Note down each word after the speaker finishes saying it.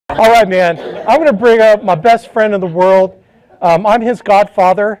All right, man. I'm going to bring up my best friend in the world. I'm his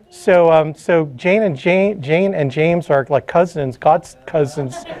godfather. So Jane and James are like cousins, God's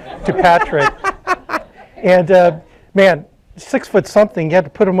cousins to Patrick. And man, 6 foot something. You had to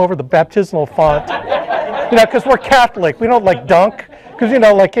put him over the baptismal font. You know, because we're Catholic. We don't like dunk. Because, you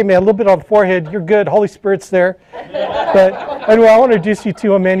know, like, hey, man, a little bit on the forehead, you're good. Holy Spirit's there. But anyway, I want to introduce you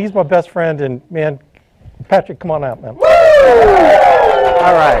to him, man. He's my best friend. And, man, Patrick, come on out, man. Woo!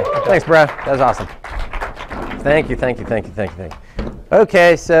 All right. Thanks, bro. That was awesome. Thank you.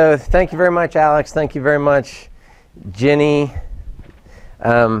 Okay, so thank you very much, Alex. Thank you very much, Jenny.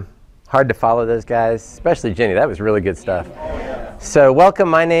 Hard to follow those guys, especially Jenny. That was really good stuff. So welcome.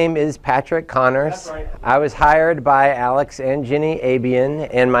 My name is Patrick Connors. Right. I was hired by Alex and Jenny Abuyuan,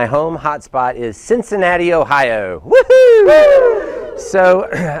 and my home hotspot is Cincinnati, Ohio. Woohoo! Woo!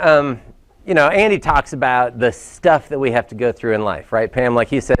 So, you know, Andy talks about the stuff that we have to go through in life, right, Pam? Like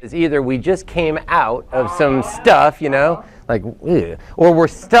he says, either we just came out of some stuff, you know, like, ugh, or we're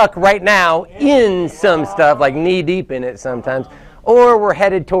stuck right now in some stuff, like knee deep in it sometimes, or we're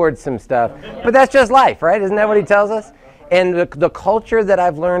headed towards some stuff. But that's just life, right? Isn't that what he tells us? And the culture that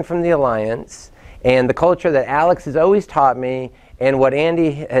I've learned from the Alliance, and the culture that Alex has always taught me, and what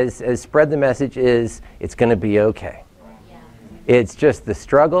Andy has spread the message is, it's going to be okay. Yeah. It's just the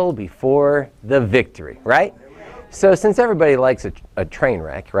struggle before the victory, right? So since everybody likes a train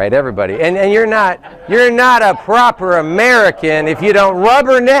wreck, right? Everybody, and you're not a proper American if you don't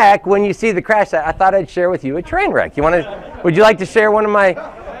rubberneck when you see the crash site. I thought I'd share with you a train wreck. Would you like to share one of my?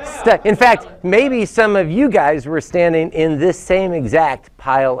 In fact, maybe some of you guys were standing in this same exact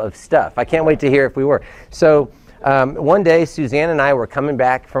pile of stuff. I can't wait to hear if we were. So one day, Suzanne and I were coming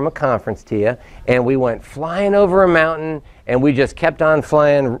back from a conference, Tia, and we went flying over a mountain, and we just kept on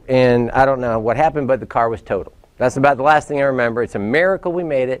flying, and I don't know what happened, but the car was totaled. That's about the last thing I remember. It's a miracle we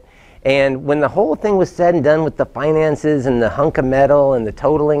made it. And when the whole thing was said and done with the finances and the hunk of metal and the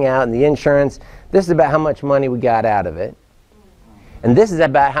totaling out and the insurance, this is about how much money we got out of it. And this is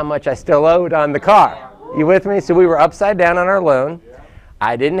about how much I still owed on the car. You with me? So we were upside down on our loan.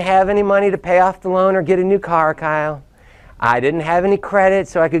 I didn't have any money to pay off the loan or get a new car, Kyle. I didn't have any credit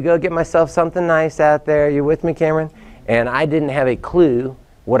so I could go get myself something nice out there. You with me, Cameron? And I didn't have a clue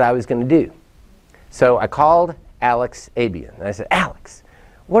what I was going to do. So I called Alex Abuyuan. And I said, Alex,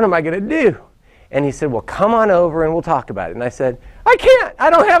 what am I going to do? And he said, well, come on over and we'll talk about it. And I said, I can't.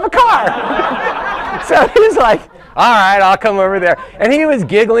 I don't have a car. So he's like, all right, I'll come over there. And he was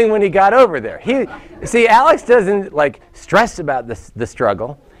giggling when he got over there. See, Alex doesn't like stress about the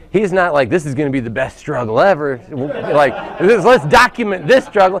struggle. He's not like, this is going to be the best struggle ever. Like, let's document this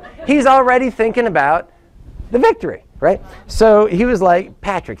struggle. He's already thinking about the victory, right? So he was like,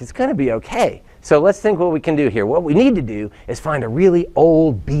 Patrick, it's going to be okay. So let's think what we can do here. What we need to do is find a really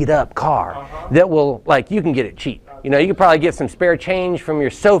old, beat-up car that will, like, you can get it cheap. You know, you could probably get some spare change from your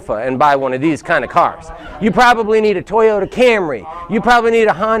sofa and buy one of these kind of cars. You probably need a Toyota Camry. You probably need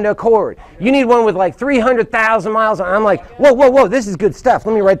a Honda Accord. You need one with like 300,000 miles on it. I'm like, whoa, this is good stuff.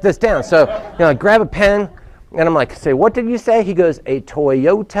 Let me write this down. So, you know, I grab a pen, and I'm like, say, what did you say? He goes, a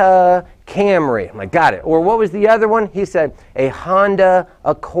Toyota Camry. I'm like, got it. Or what was the other one? He said, a Honda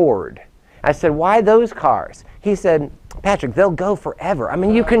Accord. I said, why those cars? He said, Patrick, they'll go forever. I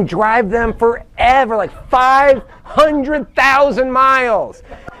mean, you can drive them forever, like 500,000 miles.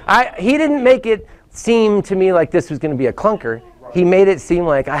 He didn't make it seem to me like this was going to be a clunker. He made it seem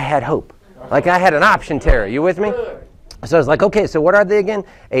like I had hope, like I had an option, Terry. You with me? So I was like, okay, so what are they again?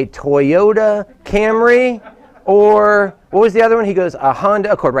 A Toyota Camry or what was the other one? He goes, a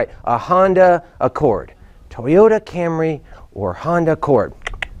Honda Accord, right, a Honda Accord. Toyota Camry or Honda Accord.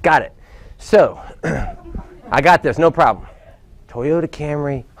 Got it. So I got this, no problem. Toyota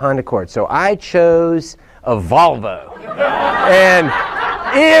Camry, Honda Accord. So I chose a Volvo. And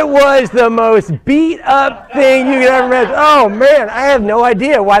it was the most beat up thing you could ever imagine. Oh man, I have no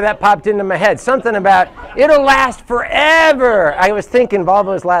idea why that popped into my head. Something about it'll last forever. I was thinking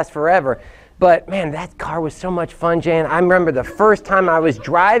Volvos last forever. But man, that car was so much fun, Jan. I remember the first time I was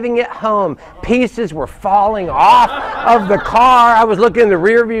driving it home, pieces were falling off of the car. I was looking in the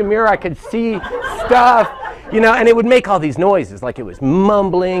rearview mirror, I could see stuff, you know, and it would make all these noises, like it was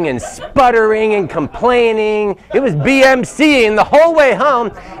mumbling and sputtering and complaining. It was BMCing the whole way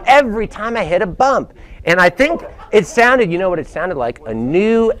home every time I hit a bump. And I think it sounded, you know what it sounded like? A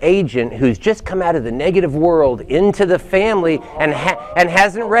new agent who's just come out of the negative world into the family and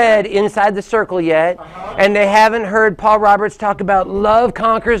hasn't read Inside the Circle yet. And they haven't heard Paul Roberts talk about love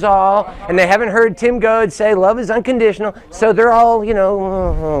conquers all. And they haven't heard Tim Goad say love is unconditional. So they're all, you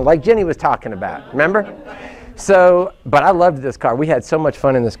know, like Jenny was talking about. Remember? So, but I loved this car. We had so much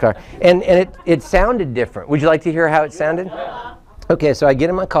fun in this car. And it sounded different. Would you like to hear how it sounded? Okay, so I get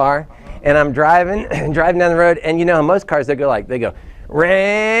in my car, and I'm driving down the road, and you know how most cars, they go,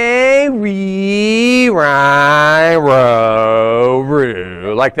 Ray, ree, ri, ro,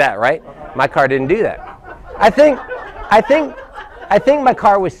 roo, like that, right? My car didn't do that. I think my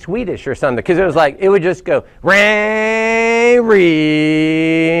car was Swedish or something, because it would just go, Ray,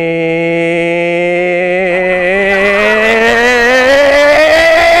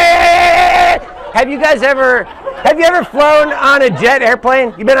 Have you ever flown on a jet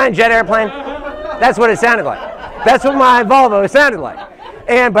airplane? You been on a jet airplane? That's what it sounded like. That's what my Volvo sounded like.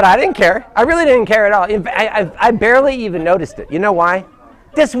 But I didn't care. I really didn't care at all. I barely even noticed it. You know why?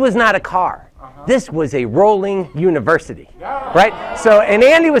 This was not a car. This was a rolling university, right? So, and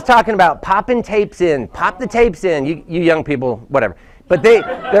Andy was talking about popping tapes in. Pop the tapes in. You young people, whatever. But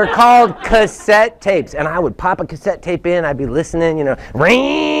they're called cassette tapes. And I would pop a cassette tape in. I'd be listening,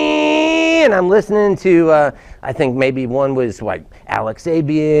 and I'm listening to, I think maybe one was like Alex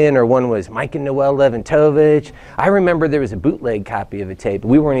Abuyuan, or one was Mike and Noel Leventovich. I remember there was a bootleg copy of a tape.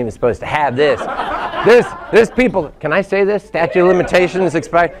 We weren't even supposed to have this. This people, can I say this? Statute of limitations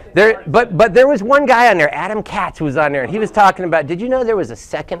expired. But there was one guy on there, Adam Katz was on there, and he was talking about, did you know there was a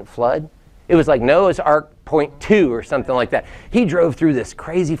second flood? It was like Noah's Ark .2 or something like that. He drove through this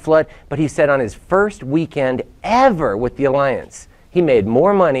crazy flood, but he said on his first weekend ever with the Alliance, he made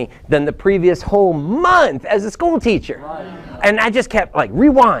more money than the previous whole month as a school teacher. Right. And I just kept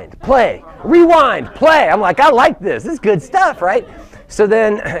rewind, play, rewind, play. I'm like, I like this. This is good stuff, right? So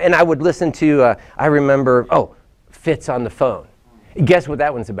then, and I would listen to, I remember, Fitz on the phone. Guess what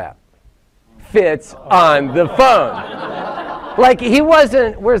that one's about? Fitz on the phone. He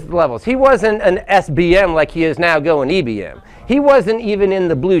wasn't, where's the levels? He wasn't an SBM like he is now going EBM. He wasn't even in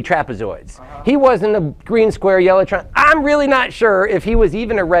the blue trapezoids. He wasn't a green square, yellow triangle. I'm really not sure if he was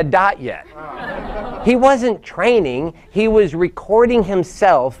even a red dot yet. He wasn't training. He was recording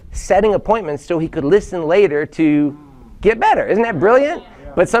himself, setting appointments so he could listen later to get better. Isn't that brilliant?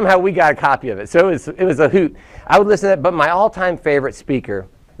 But somehow we got a copy of it. So it was a hoot. I would listen to that. But my all-time favorite speaker,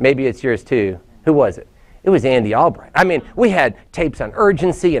 maybe it's yours too, who was it? It was Andy Albright. I mean, we had tapes on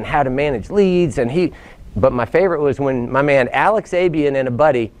urgency and how to manage leads, but my favorite was when my man Alex Abuyuan and a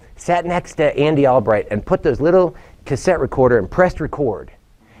buddy sat next to Andy Albright and put those little cassette recorder and pressed record.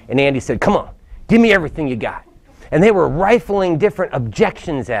 And Andy said, come on, give me everything you got. And they were rifling different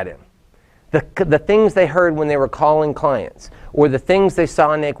objections at him. The things they heard when they were calling clients, or the things they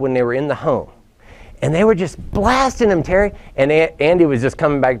saw, Nick, when they were in the home. And they were just blasting him, Terry. And Andy was just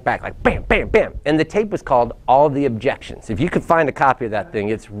coming back like bam, bam, bam. And the tape was called All the Objections. If you could find a copy of that thing,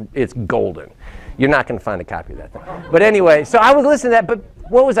 it's golden. You're not going to find a copy of that thing. But anyway, so I was listening to that. But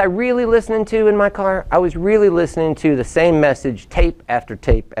what was I really listening to in my car? I was really listening to the same message, tape after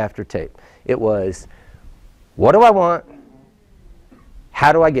tape after tape. It was, what do I want?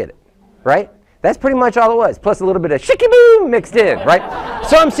 How do I get it? Right? That's pretty much all it was, plus a little bit of shicky-boom mixed in, right?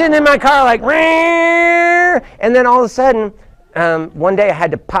 So I'm sitting in my car like, and then all of a sudden, one day I had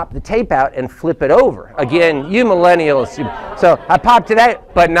to pop the tape out and flip it over. Again, you millennials. So I popped it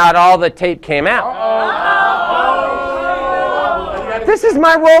out, but not all the tape came out. This is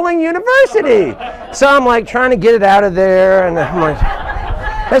my rolling university. So I'm like trying to get it out of there, and I'm like,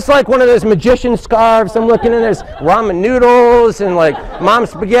 it's like one of those magician scarves. I'm looking in, there's ramen noodles and like mom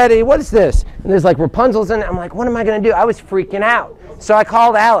spaghetti. What is this? And there's like Rapunzel's in it. I'm like, what am I going to do? I was freaking out. So I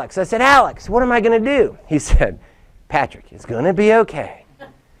called Alex. I said, Alex, what am I going to do? He said, Patrick, it's going to be okay.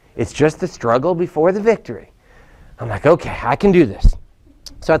 It's just the struggle before the victory. I'm like, okay, I can do this.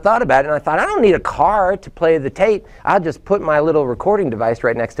 So I thought about it, and I thought, I don't need a car to play the tape. I'll just put my little recording device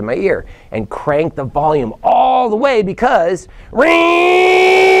right next to my ear and crank the volume all the way because, ring,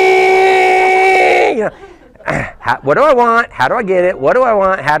 what do I want? How do I get it? What do I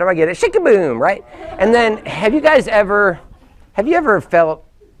want? How do I get it? Shikaboom, right? And then have you ever felt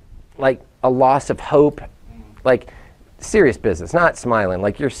like a loss of hope? Like serious business, not smiling.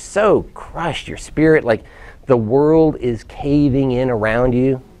 Like you're so crushed, your spirit, like the world is caving in around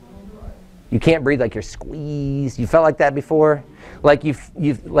you. You can't breathe, like you're squeezed. You felt like that before? Like you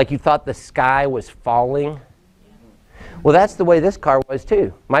thought the sky was falling? Well, that's the way this car was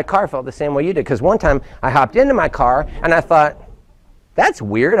too. My car felt the same way you did, because one time I hopped into my car and I thought, that's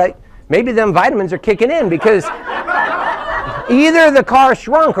weird. Maybe them vitamins are kicking in, because either the car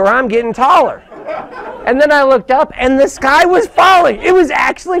shrunk or I'm getting taller. And then I looked up and the sky was falling. It was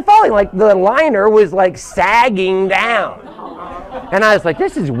actually falling. Like the liner was like sagging down. And I was like,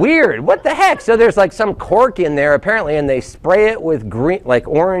 this is weird. What the heck? So there's like some cork in there apparently, and they spray it with green, like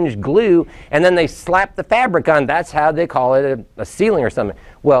orange glue, and then they slap the fabric on. That's how they call it a sealing or something.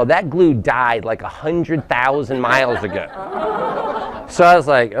 Well, that glue died like 100,000 miles ago. So I was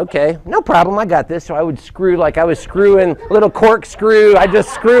like, okay, no problem, I got this. So I would screw, like I was screwing a little corkscrew. I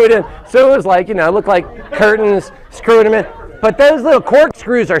just screw it in. So it was like, you know, it looked like curtains, screwing them in. But those little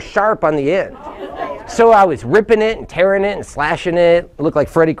corkscrews are sharp on the end. So I was ripping it and tearing it and slashing it. It looked like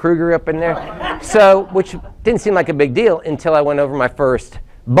Freddy Krueger up in there. So, which didn't seem like a big deal until I went over my first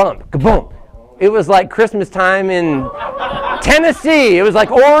bump. Kaboom. It was like Christmas time in Tennessee. It was like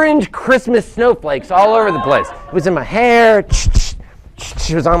orange Christmas snowflakes all over the place. It was in my hair.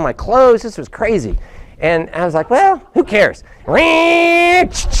 It was on my clothes. This was crazy. And I was like, well, who cares?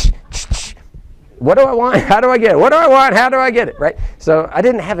 What do I want? How do I get it? What do I want? How do I get it? Right? So I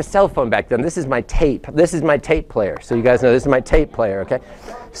didn't have a cell phone back then. This is my tape. This is my tape player. So you guys know this is my tape player, okay?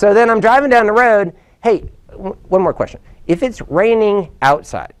 So then I'm driving down the road. Hey, one more question. If it's raining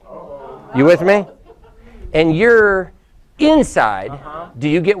outside, you with me? And you're inside, do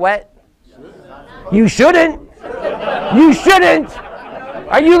you get wet? You shouldn't. You shouldn't.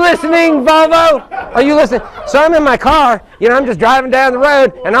 Are you listening, Volvo? Are you listening? So I'm in my car, you know, I'm just driving down the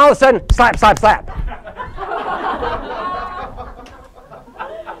road, and all of a sudden, slap, slap, slap.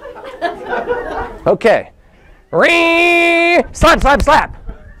 Okay. Slap, slap, slap.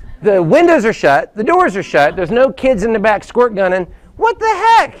 The windows are shut, the doors are shut, there's no kids in the back squirt gunning. What the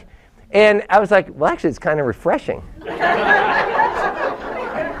heck? And I was like, well, actually, it's kind of refreshing.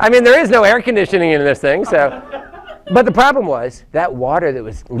 I mean, there is no air conditioning in this thing, so. But the problem was that water that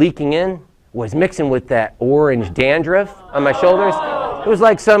was leaking in was mixing with that orange dandruff on my shoulders. It was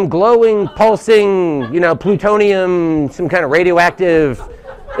like some glowing, pulsing, you know, plutonium, some kind of radioactive.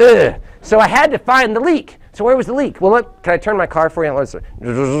 Ugh. So I had to find the leak. So where was the leak? Well, look, can I turn my car for you?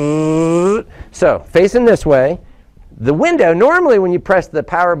 So facing this way, the window, normally when you press the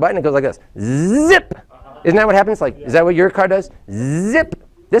power button, it goes like this. Zip. Isn't that what happens? Like, is that what your car does? Zip.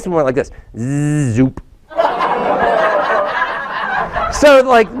 This one went like this. Zoop. So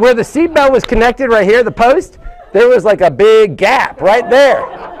like where the seatbelt was connected right here, the post, there was like a big gap right there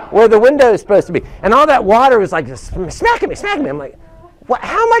where the window is supposed to be. And all that water was like smacking me, smacking me. I'm like, what,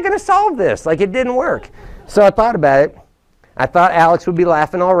 how am I going to solve this? Like it didn't work. So I thought about it. I thought Alex would be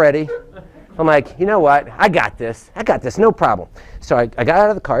laughing already. I'm like, you know what? I got this. I got this, no problem. So I got out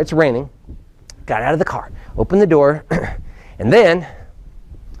of the car. It's raining. Got out of the car, opened the door, and then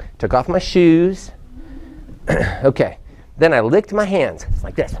took off my shoes. Okay. Then I licked my hands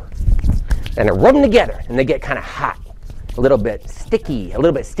like this, and I rub them together, and they get kind of hot, a little bit sticky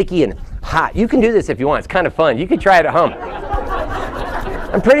and hot. You can do this if you want. It's kind of fun. You can try it at home.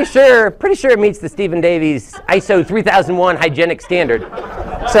 I'm pretty sure it meets the Stephen Davies ISO 3001 hygienic standard.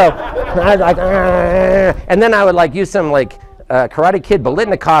 So I was like, and then I would like use some like Karate Kid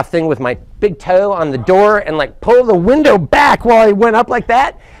Bolitnikov thing with my big toe on the door and like pull the window back while he went up like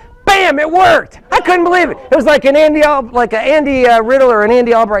that. Bam! It worked. I couldn't believe it. It was like an Andy Riddle or an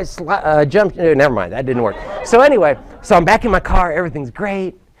Andy Albright jump. Never mind, that didn't work. So anyway, so I'm back in my car. Everything's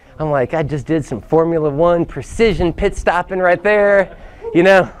great. I'm like, I just did some Formula One precision pit stopping right there. You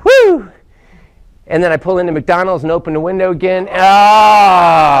know, whoo! And then I pull into McDonald's and open the window again. Ah!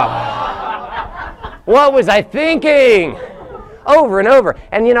 What was I thinking? Over and over.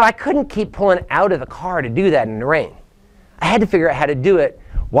 And you know, I couldn't keep pulling out of the car to do that in the rain. I had to figure out how to do it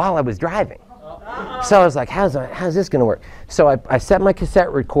while I was driving. So I was like, how's this going to work? So I set my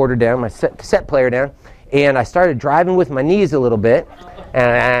cassette recorder down, my cassette player down, and I started driving with my knees a little bit.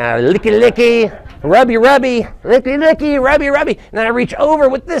 And licky, rubby, licky, rubby. And then I reach over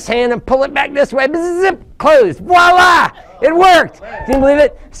with this hand and pull it back this way. Zip, closed. Voila! It worked! Can you believe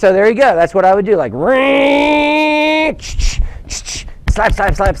it? So there you go. That's what I would do. Like, slap,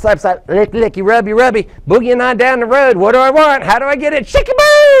 licky, rubby, boogieing on down the road. What do I want? How do I get it?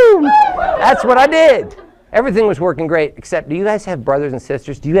 Shicka-boom! That's what I did. Everything was working great, except do you guys have brothers and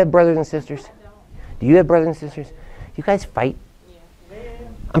sisters? Do you have brothers and sisters? Do you have brothers and sisters? Do you guys fight?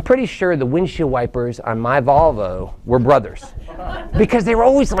 I'm pretty sure the windshield wipers on my Volvo were brothers because they were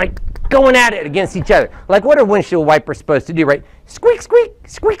always like going at it against each other. Like what are windshield wipers supposed to do, right? Squeak, squeak,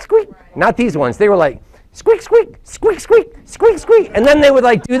 squeak, squeak. Not these ones. They were like, squeak, squeak, squeak, squeak, squeak, squeak. And then they would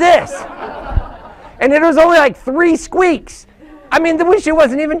like do this. And it was only like 3 squeaks. I mean, the windshield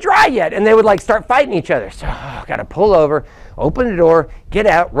wasn't even dry yet. And they would like start fighting each other. So I got to pull over, open the door, get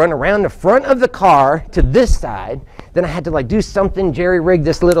out, run around the front of the car to this side. Then I had to like do something, jerry-rig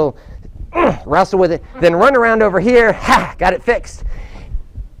this little, wrestle with it. Then run around over here. Ha! Got it fixed.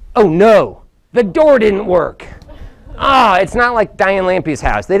 Oh no, the door didn't work. Oh, it's not like Diane Lampy's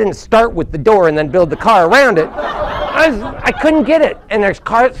house. They didn't start with the door and then build the car around it. I couldn't get it. And there's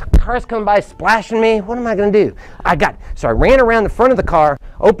cars coming by splashing me. What am I going to do? So I ran around the front of the car,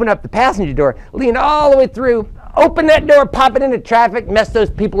 opened up the passenger door, leaned all the way through, opened that door, pop it into traffic, mess those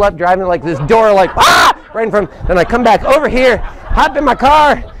people up driving like this door, like, right in front. Then I come back over here, hop in my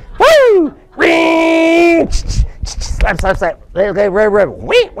car, woo, ring, slap, slap, slap, okay, rev,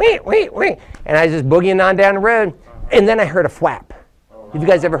 wee, and I was just boogieing on down the road, and then I heard a flap. Have you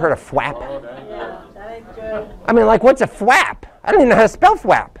guys ever heard a flap? I mean, like, what's a flap? I don't even know how to spell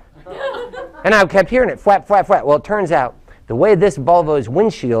flap. And I kept hearing it, flap, flap, flap. Well, it turns out the way this Volvo's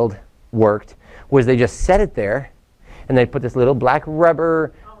windshield worked was they just set it there, and they put this little black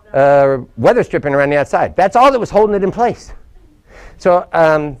rubber weather stripping around the outside. That's all that was holding it in place. So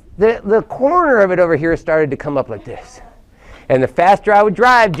the corner of it over here started to come up like this. And the faster I would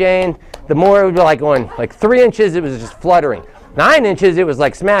drive, Jane, the more it would be like going, like 3 inches, it was just fluttering. 9 inches, it was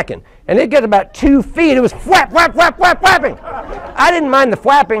like smacking. And it got about 2 feet, it was flap, flap, flap, flap, flapping. I didn't mind the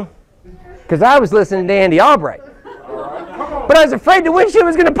flapping, because I was listening to Andy Albright. But I was afraid the windshield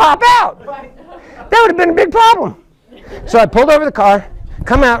was going to pop out. That would have been a big problem. So I pulled over the car,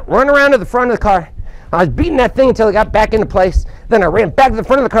 come out, run around to the front of the car. I was beating that thing until it got back into place. Then I ran back to the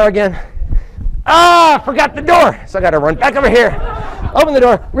front of the car again. I forgot the door. So I got to run back over here, open the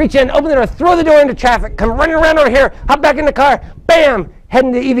door, reach in, open the door, throw the door into traffic, come running around over here, hop back in the car, bam,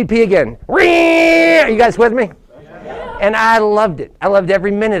 heading to EVP again. Are you guys with me? And I loved it. I loved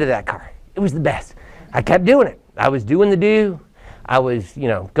every minute of that car. It was the best. I kept doing it. I was doing the do. I was,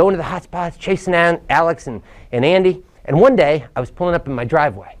 going to the hot spots, chasing down Alex and Andy. And one day, I was pulling up in my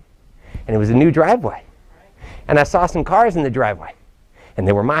driveway. And it was a new driveway. And I saw some cars in the driveway. And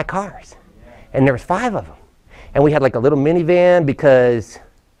they were my cars. And there was 5 of them. And we had like a little minivan because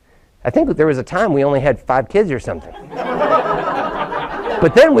I think there was a time we only had 5 kids or something.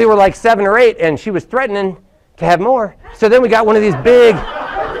 But then we were like 7 or 8, and she was threatening to have more. So then we got one of these big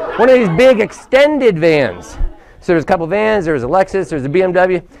extended vans. So there was a couple vans, there was a Lexus, there was a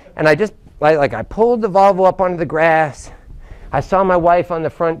BMW, and I just, I pulled the Volvo up onto the grass. I saw my wife on the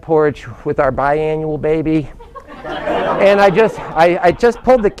front porch with our biannual baby, and I just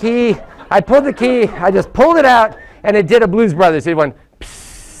pulled the key. I just pulled it out, and it did a Blues Brothers. It went,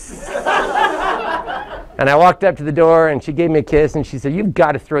 psst. And I walked up to the door, and she gave me a kiss, and she said, "You've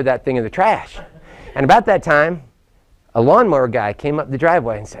got to throw that thing in the trash." And about that time, a lawnmower guy came up the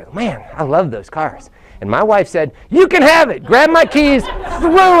driveway and said, "Man, I love those cars." And my wife said, "You can have it." Grabbed my keys,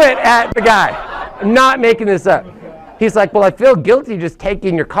 threw it at the guy. I'm not making this up. He's like, "Well, I feel guilty just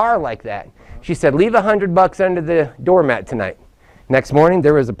taking your car like that." She said, "Leave $100 under the doormat tonight." Next morning,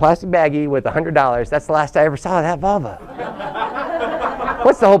 there was a plastic baggie with $100. That's the last I ever saw of that Volvo.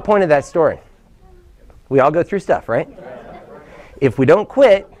 What's the whole point of that story? We all go through stuff, right? If we don't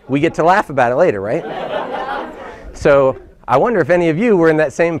quit, we get to laugh about it later, right? So I wonder if any of you were in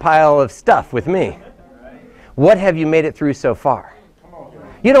that same pile of stuff with me. What have you made it through so far?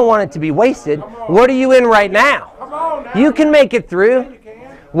 You don't want it to be wasted. What are you in right now? You can make it through.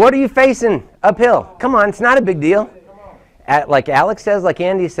 What are you facing uphill? Come on, it's not a big deal. Like Alex says, like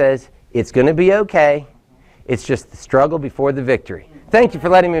Andy says, it's going to be okay. It's just the struggle before the victory. Thank you for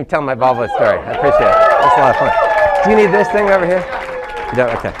letting me tell my Volvo story. I appreciate it. That's a lot of fun. Do you need this thing over here? No?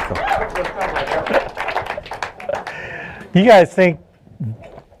 Okay, cool. You guys think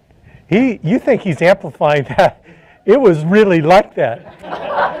you think he's amplifying that. It was really like that.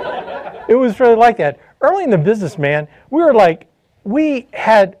 It was really like that. Early in the business, man, we were like, we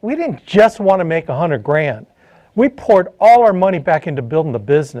didn't just want to make $100,000. We poured all our money back into building the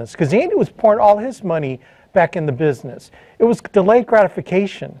business because Andy was pouring all his money back in the business. It was delayed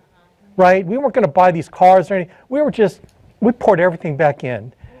gratification, right? We weren't going to buy these cars or anything. We poured everything back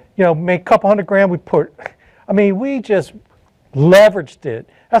in. Make a couple $100,000, we just leveraged it.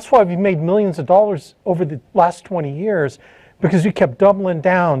 That's why we've made millions of dollars over the last 20 years because we kept doubling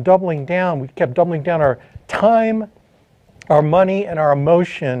down. We kept doubling down our time, our money, and our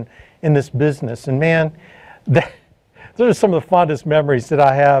emotion in this business. And man, those are some of the fondest memories that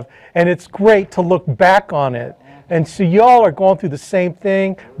I have. And it's great to look back on it. And so y'all are going through the same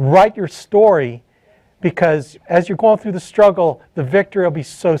thing. Write your story because as you're going through the struggle, the victory will be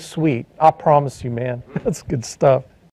so sweet. I promise you, man. That's good stuff.